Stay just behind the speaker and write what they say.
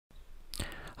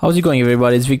How's it going,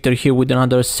 everybody? It's Victor here with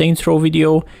another Saints Row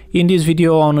video. In this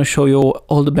video I want to show you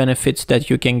all the benefits that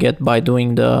you can get by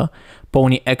doing the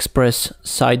Poney Express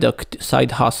side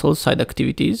hustles, side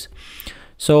activities.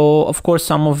 So of course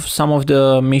some of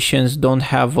the missions don't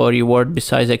have a reward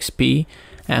besides XP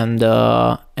and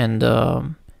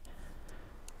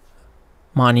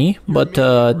money, but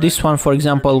this one, for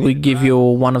example, will give you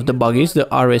one of the buggies, the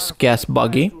RS gas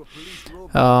buggy.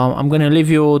 I'm gonna leave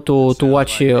you to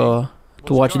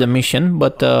watch the mission,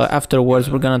 but afterwards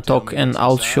we're gonna talk and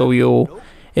I'll show you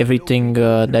everything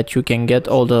that you can get,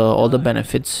 all the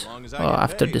benefits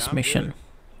after this mission.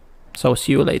 So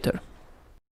see you later.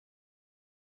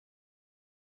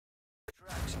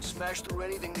 Smash through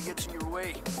anything that gets in your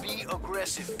way. Be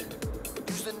aggressive.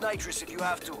 Use the nitrous if you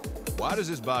have to. Why does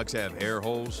this box have air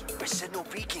holes? I said no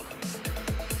peeking.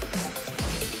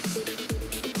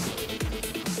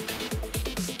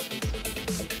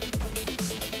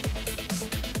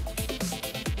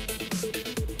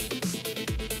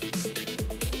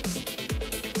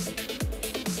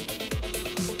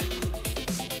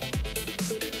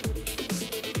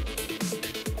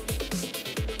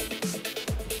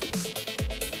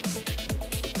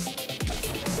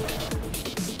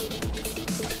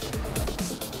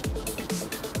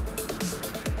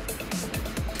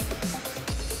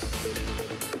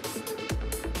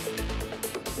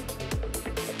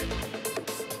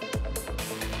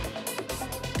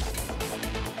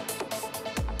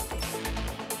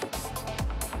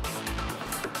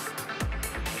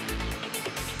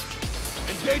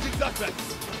 Engaging suspect!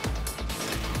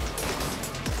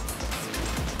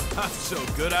 I'm so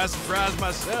good I surprised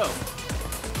myself.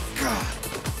 God.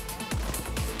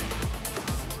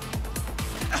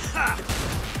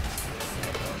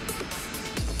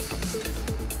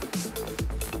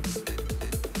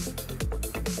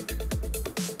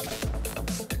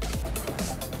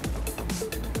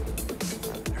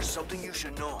 There's something you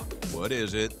should know. What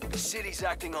is it? The city's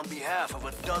acting on behalf of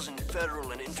a dozen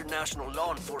federal and international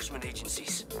law enforcement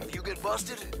agencies. If you get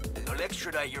busted, they'll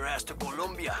extradite your ass to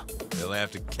Colombia. They'll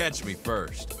have to catch me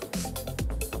first.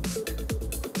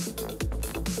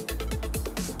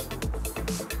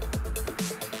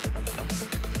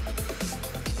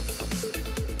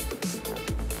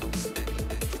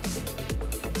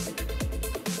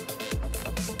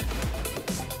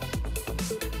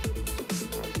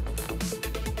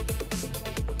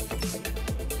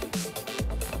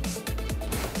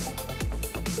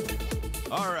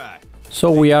 So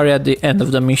we are at the end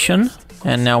of the mission,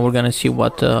 and now we're gonna see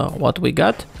what we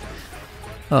got.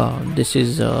 This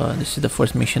is the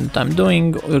first mission that I'm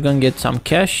doing. We're gonna get some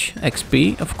cash,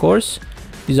 XP, of course.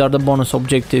 These are the bonus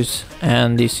objectives,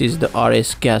 and this is the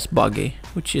RS gas buggy,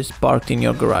 which is parked in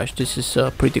your garage. This is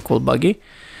a pretty cool buggy.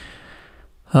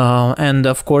 And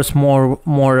of course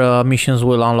more missions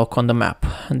will unlock on the map.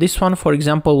 And this one, for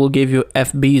example, will give you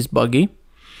FB's buggy.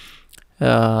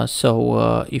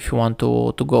 So if you want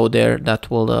to go there,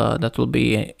 that will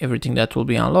be everything that will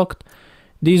be unlocked.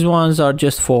 These ones are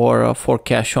just for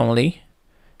cash only,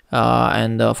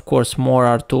 and of course more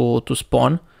are to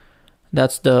spawn.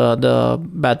 That's the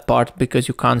bad part, because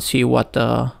you can't see what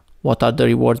are the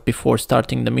rewards before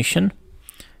starting the mission.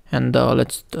 And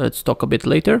let's talk a bit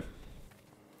later.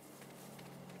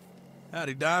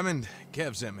 Howdy, Diamond.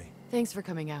 Kev sent me. Thanks for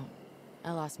coming out.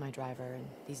 I lost my driver, and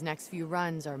these next few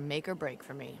runs are make or break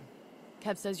for me.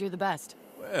 Kev says you're the best.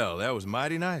 Well, that was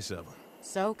mighty nice of him.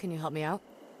 So, can you help me out?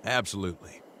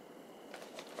 Absolutely.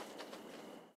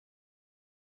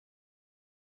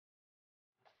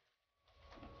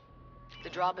 The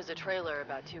drop is a trailer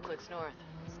about 2 clicks north.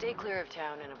 Stay clear of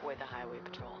town and avoid the highway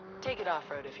patrol. Take it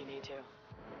off-road if you need to.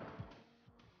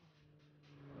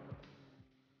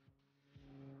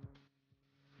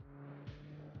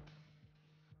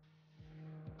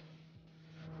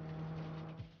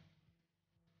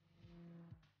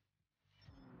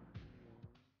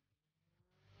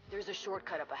 There's a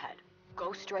shortcut up ahead.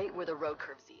 Go straight where the road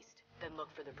curves east, then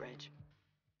look for the bridge.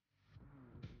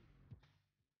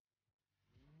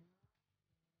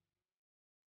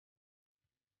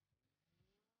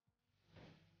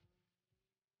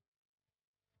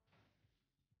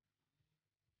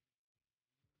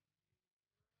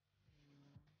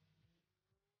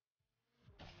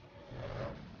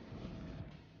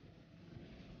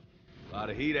 A lot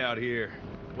of heat out here.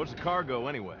 What's the cargo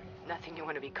anyway? Nothing you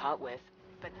want to be caught with.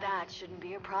 But that shouldn't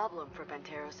be a problem for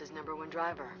Panteros' #1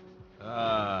 driver.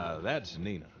 That's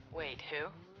Nina. Wait, who?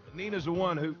 Nina's the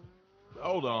one who...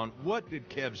 Hold on, what did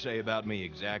Kev say about me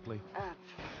exactly?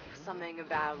 Something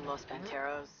about Los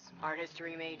Panteros, art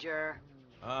history major.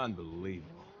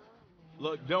 Unbelievable.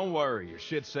 Look, don't worry, your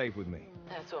shit's safe with me.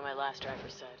 That's what my last driver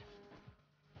said.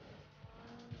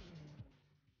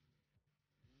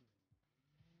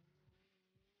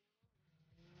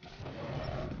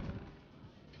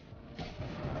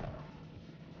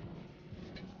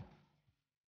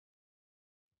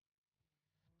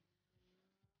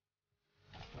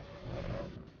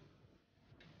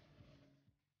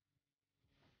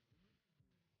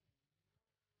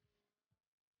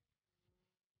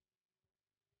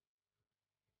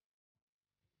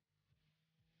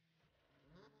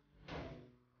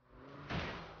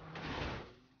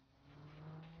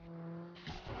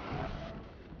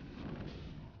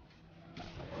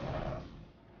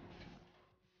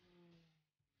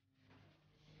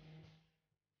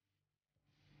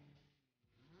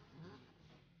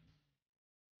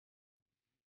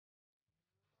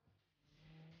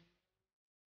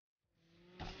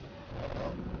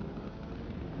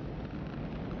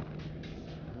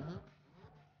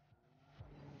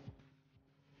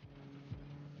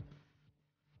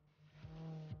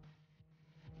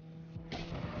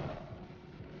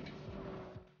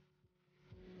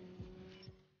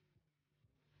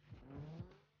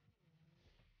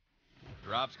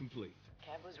 Job's complete.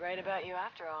 Kev was right about you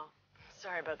after all.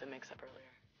 Sorry about the mix-up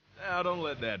earlier. Now, don't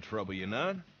let that trouble you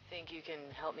none. Think you can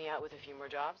help me out with a few more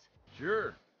jobs?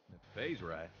 Sure, if it pays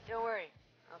right. Don't worry,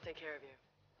 I'll take care of you.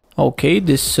 Okay,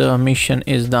 this mission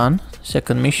is done.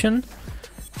 Second mission.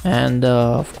 And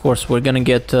of course we're gonna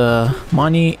get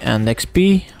money and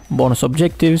XP, bonus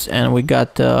objectives, and we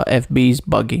got FB's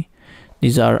buggy.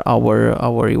 These are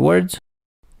our rewards.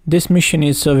 This mission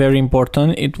is very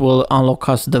important. It will unlock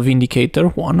us the Vindicator,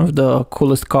 one of the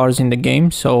coolest cars in the game,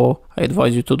 so I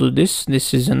advise you to do this.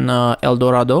 This is in El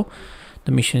Dorado.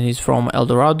 The mission is from El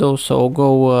Dorado, so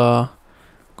go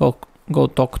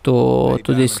talk to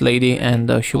this lady,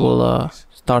 and she will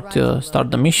start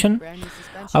the mission.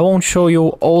 I won't show you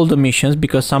all the missions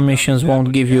because some missions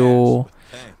won't give you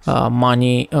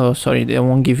money. Sorry, they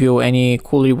won't give you any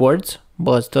cool rewards.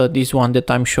 But this one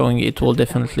that I'm showing, it will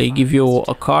definitely give you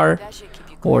a car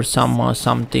or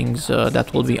some things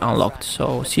that will be unlocked.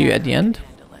 So see you at the end.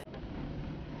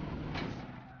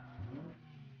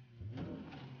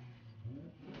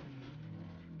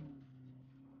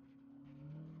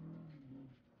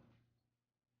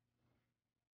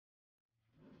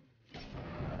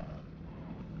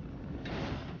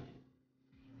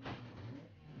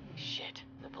 Shit,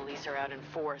 the police are out in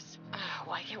force.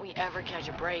 Why can't we ever catch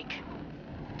a break?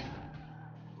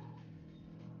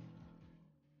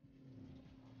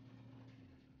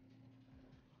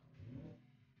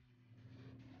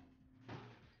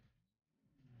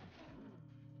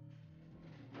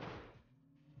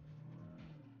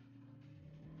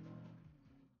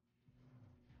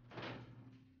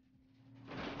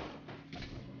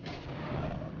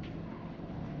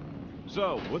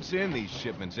 So, what's in these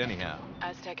shipments anyhow?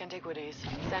 Aztec Antiquities.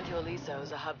 Santo Eliso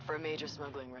is a hub for a major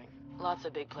smuggling ring. Lots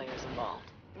of big players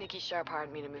involved. Nikki Sharp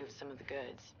hired me to move some of the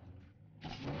goods.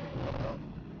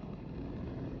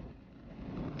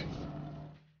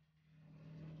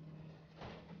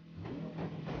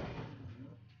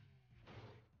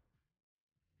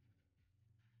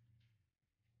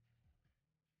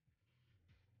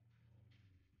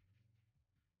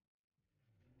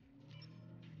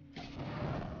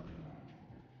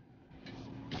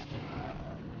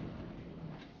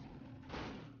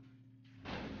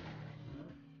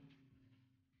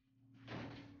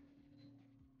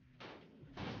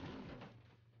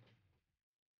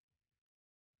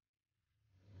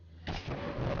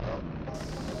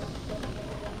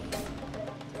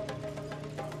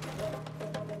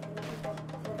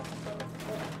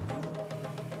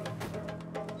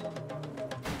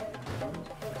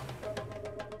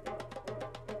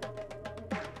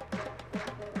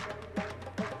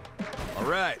 All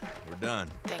right, we're done.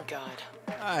 Thank God.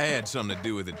 I had something to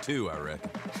do with it too, I reckon.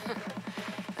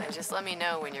 Just let me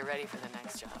know when you're ready for the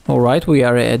next job. Alright, we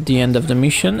are at the end of the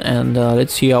mission, and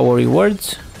let's see our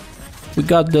rewards. We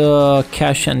got the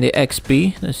cash and the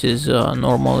XP. This is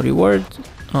normal reward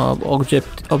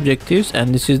objectives,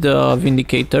 and this is the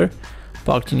Vindicator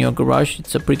parked in your garage.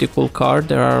 It's a pretty cool car.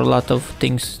 There are a lot of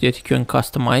things that you can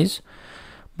customize,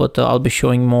 but I'll be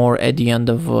showing more at the end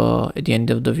of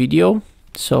the video.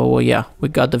 So yeah, we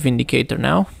got the Vindicator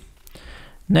now.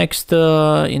 Next,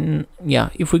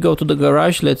 if we go to the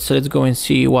garage, let's go and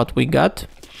see what we got.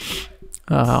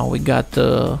 We got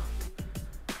 2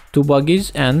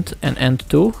 buggies and an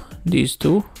N2. These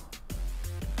two.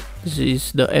 This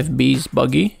is the FB's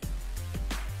buggy.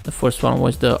 The first one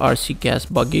was the RC gas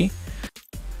buggy.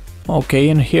 Okay,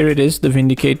 and here it is, the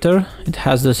Vindicator. It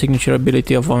has the signature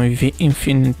ability of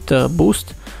infinite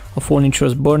boost. A full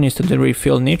nitros burn, instantly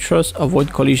refill nitros,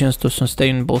 avoid collisions to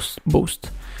sustain boost.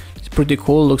 It's pretty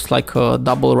cool, looks like a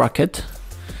double rocket,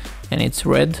 and it's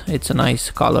red. It's a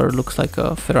nice color, looks like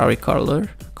a Ferrari color.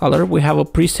 We have a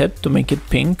preset to make it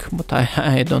pink, but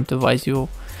I don't advise you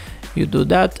do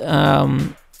that.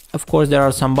 Of course, there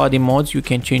are some body mods. You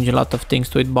can change a lot of things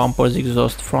to it: bumpers,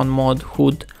 exhaust, front mod,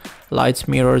 hood, lights,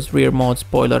 mirrors, rear mod,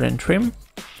 spoiler, and trim.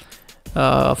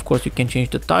 Of course, you can change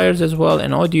the tires as well,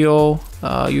 and audio.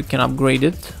 You can upgrade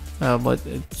it, but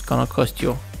it's gonna cost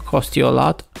you a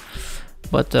lot.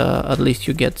 But at least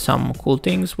you get some cool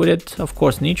things with it. Of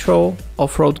course, nitro,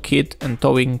 off-road kit, and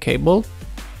towing cable.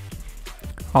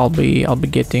 I'll be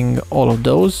getting all of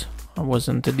those. I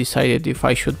wasn't decided if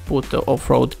I should put the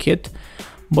off-road kit,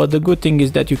 but the good thing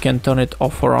is that you can turn it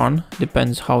off or on.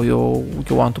 Depends how you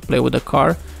want to play with the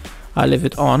car. I leave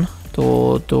it on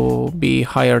to be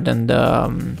higher than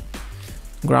the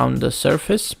ground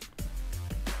surface,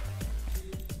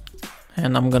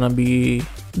 and I'm gonna be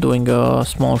doing a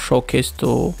small showcase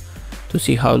to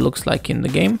see how it looks like in the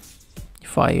game.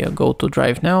 If I go to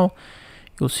drive now,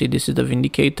 you'll see this is the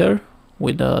Vindicator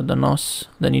with the NOS,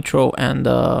 the nitro, and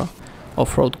the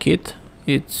off-road kit.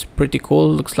 It's pretty cool.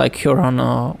 Looks like you're on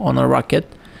a rocket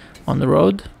on the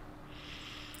road.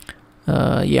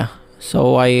 Yeah,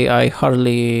 so I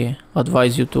hardly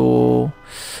advise you to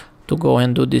go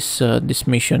and do this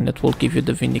mission that will give you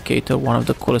the Vindicator, one of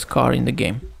the coolest car in the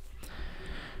game.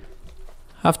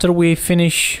 After we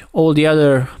finish all the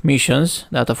other missions,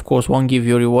 that of course won't give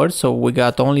you rewards, so we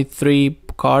got only 3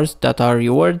 cars that are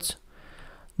rewards.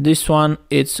 This one,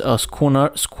 it's a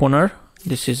Schooner.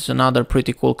 This is another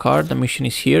pretty cool car. The mission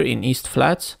is here in East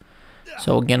Flats.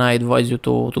 So again, I advise you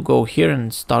to go here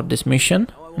and start this mission,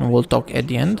 and we'll talk at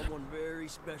the end. Very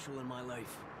special in my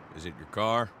life. Is it your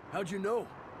car? How'd you know?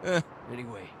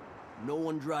 Anyway, no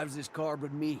one drives this car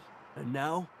but me. And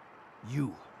now,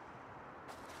 you.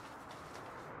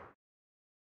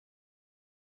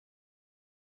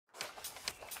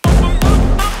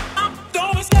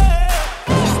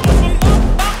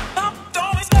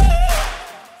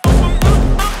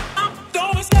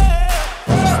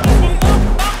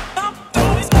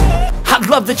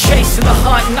 Love the chase and the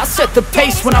hunt, and I set the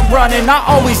pace when I'm running. I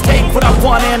always take what I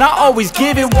want and I always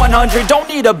give it 100. Don't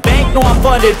need a bank, no I'm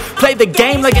funded. Play the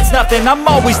game like it's nothing. I'm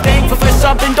always thankful for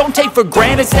something. Don't take for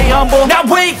granted, stay humble. Now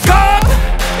wake up!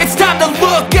 It's time to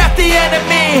look at the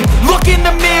enemy. Look in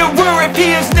the mirror if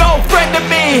he is no friend to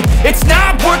me. It's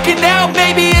not working out,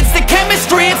 maybe it's the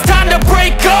chemistry. It's time to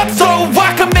break up so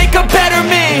I can make a better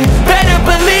me. Better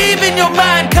believe in your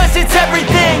mind, cause it's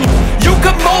everything. You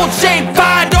can mold, shape,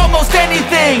 find almost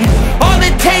anything. All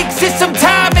it takes is some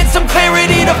time and some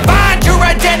clarity to find your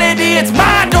identity. It's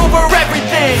mind over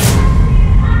everything.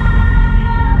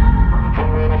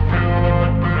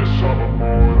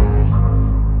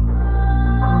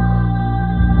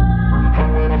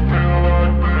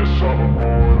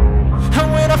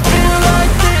 And when I feel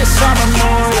like this, I'm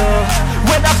immortal.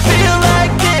 When I feel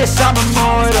like this, I'm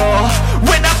immortal.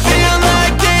 When I feel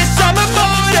like this, I'm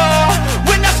immortal.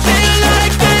 When I feel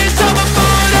like this, I'm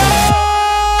immortal.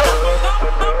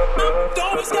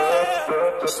 Don't be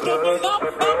scared. Just open up,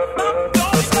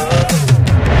 don't be scared.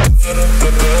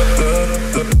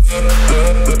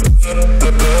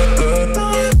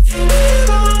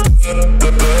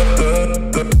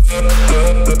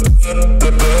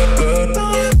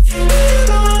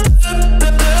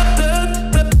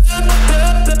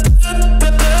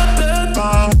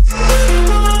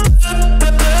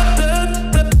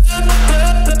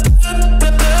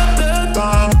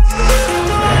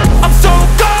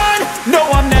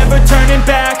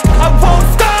 Back. I won't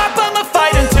stop, I'ma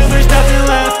fight until there's nothing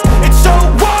left. It's so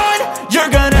on,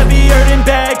 you're gonna be hurting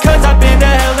bad, cause I've been to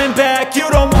hell and back. You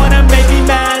don't wanna make me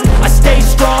mad, I stay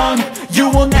strong,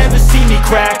 you will never see me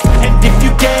crack. And if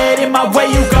you get in my way,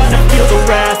 you're gonna feel the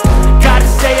wrath. Gotta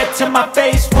say it to my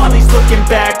face while he's looking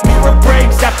back. Mirror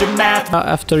breaks after math.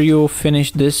 After you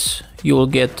finish this, you will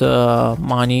get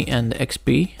money and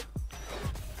XP.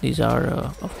 These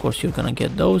are, of course, you're gonna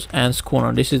get those. And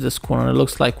Schooner, this is the Schooner. It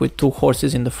looks like with 2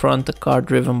 horses in the front, a car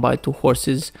driven by 2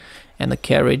 horses and a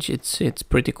carriage. It's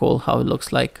pretty cool how it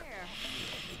looks like.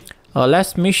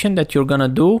 Last mission that you're gonna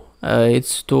do,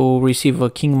 it's to receive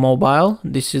a Kingmobile.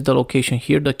 This is the location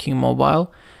here, the Kingmobile.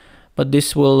 But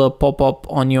this will pop up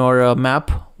on your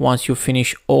map once you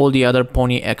finish all the other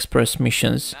Pony Express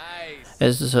missions.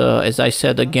 As I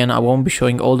said, again, I won't be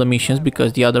showing all the missions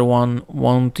because the other one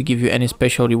won't give you any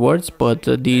special rewards, but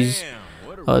these,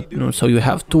 so you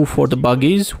have 2 for the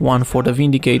buggies, 1 for the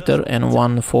Vindicator and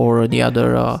 1 for the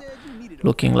other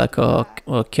looking like a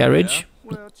carriage.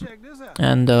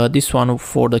 And this one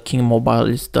for the Kingmobile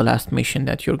is the last mission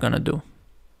that you're gonna do.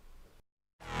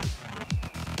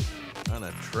 On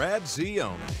a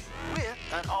Trazione. With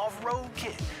an off-road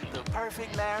kit, the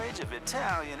perfect marriage of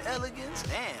Italian elegance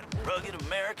and rugged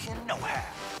American know-how.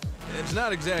 It's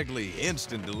not exactly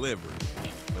instant delivery,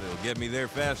 but it'll get me there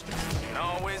faster. Can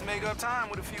always make up time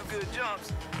with a few good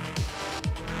jumps.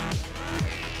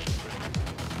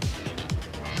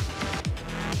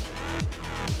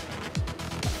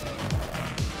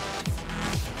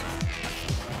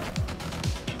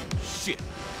 Shit,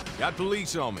 got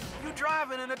police on me. You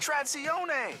driving in a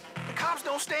Trazione. The cops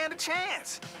don't stand a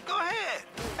chance. Go ahead,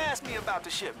 ask me about the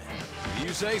shipment. You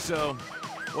say so.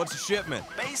 What's a shipment?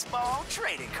 Baseball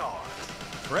trading cards.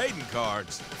 Trading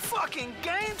cards? Fucking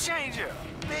game changer.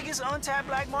 Biggest untapped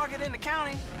black market in the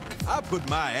county. I put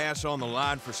my ass on the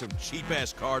line for some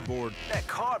cheap-ass cardboard. That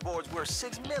cardboard's worth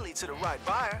 $6 million to the right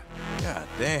buyer. God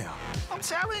damn. I'm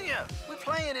telling you, we're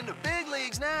playing in the big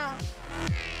leagues now.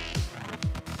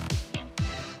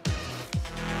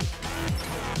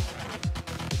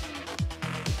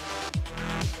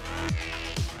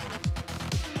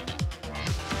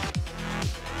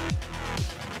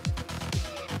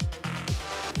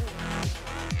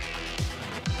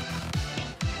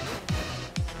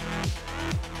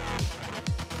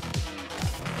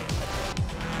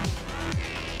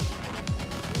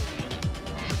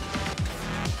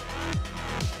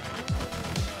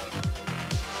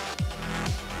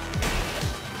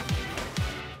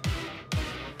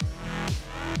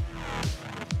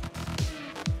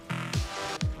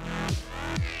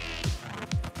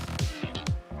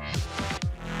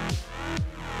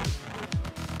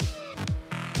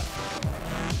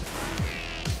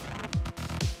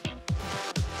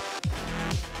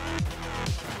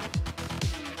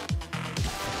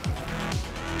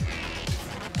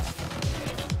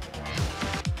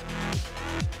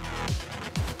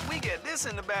 this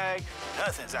in the bag,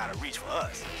 nothing's out of reach for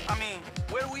us. I mean,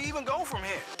 where do we even go from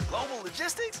here? Global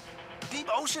logistics? Deep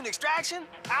ocean extraction?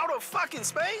 Out of fucking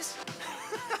space?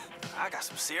 I got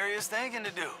some serious thinking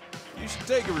to do. You should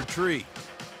take a retreat.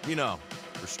 You know,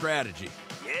 for strategy.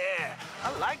 Yeah,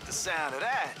 I like the sound of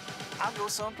that. I'll go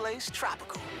someplace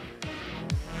tropical.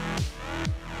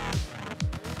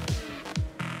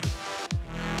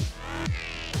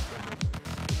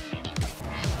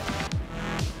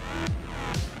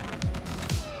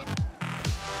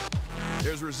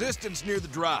 There's resistance near the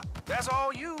drop. That's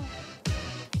all you.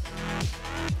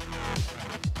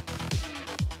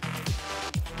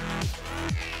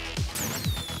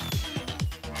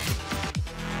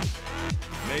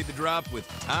 Made the drop with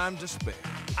time to spare.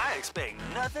 I expect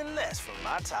nothing less from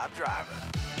my top driver.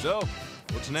 So,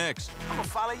 what's next? I'm gonna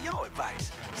follow your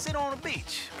advice. Sit on the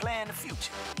beach, plan the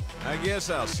future. I guess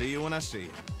I'll see you when I see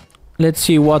you. Let's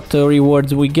see what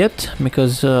rewards we get,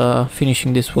 because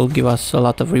finishing this will give us a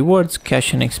lot of rewards.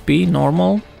 Cash and XP,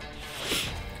 normal.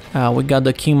 We got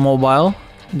the Kingmobile.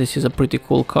 This is a pretty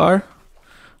cool car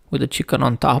with a chicken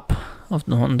on top of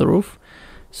on the roof.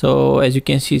 So as you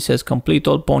can see, it says complete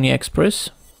all Poney Express.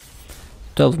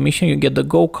 12 mission. You get the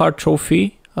go-kart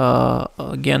trophy,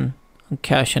 again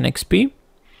cash and XP.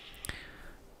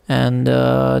 And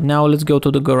now let's go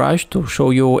to the garage to show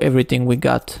you everything we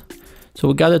got. So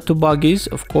we got the 2 buggies,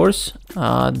 of course.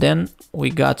 Then we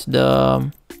got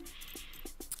the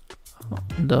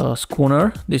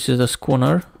schooner. This is a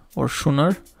schooner or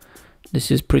schooner. This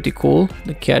is pretty cool.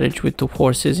 The carriage with 2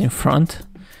 horses in front.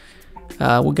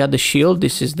 We got the shield.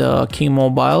 This is the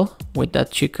Kingmobile with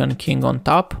that chicken king on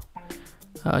top.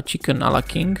 Chicken a la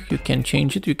king. You can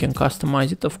change it. You can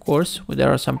customize it, of course.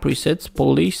 There are some presets: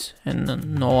 police and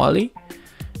no alley,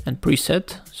 and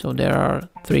preset. So there are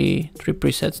three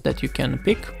presets that you can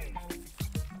pick.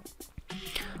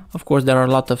 Of course, there are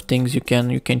a lot of things you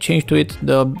can change to it.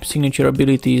 The signature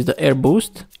ability is the air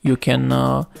boost. You can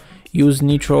use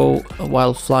nitro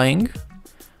while flying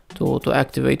to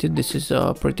activate it. This is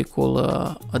a pretty cool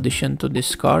addition to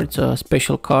this car. It's a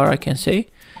special car, I can say.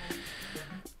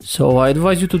 So I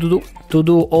advise you to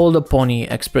do all the Poney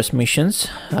Express missions.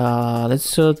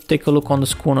 Let's take a look on the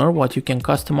schooner, what you can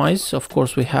customize. Of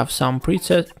course, we have some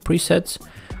presets.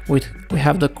 We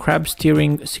have the crab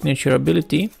steering signature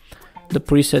ability. The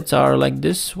presets are like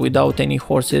this, without any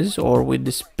horses or with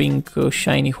this pink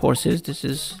shiny horses. This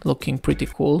is looking pretty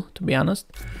cool, to be honest.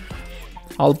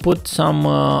 I'll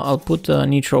put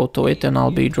nitro to it and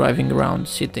I'll be driving around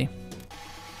the city.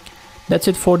 That's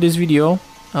it for this video.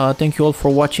 Thank you all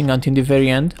for watching until the very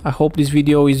end. I hope this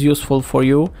video is useful for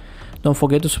you. Don't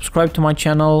forget to subscribe to my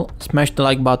channel, smash the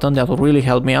like button, that will really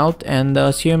help me out, and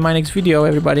see you in my next video,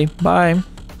 everybody. Bye!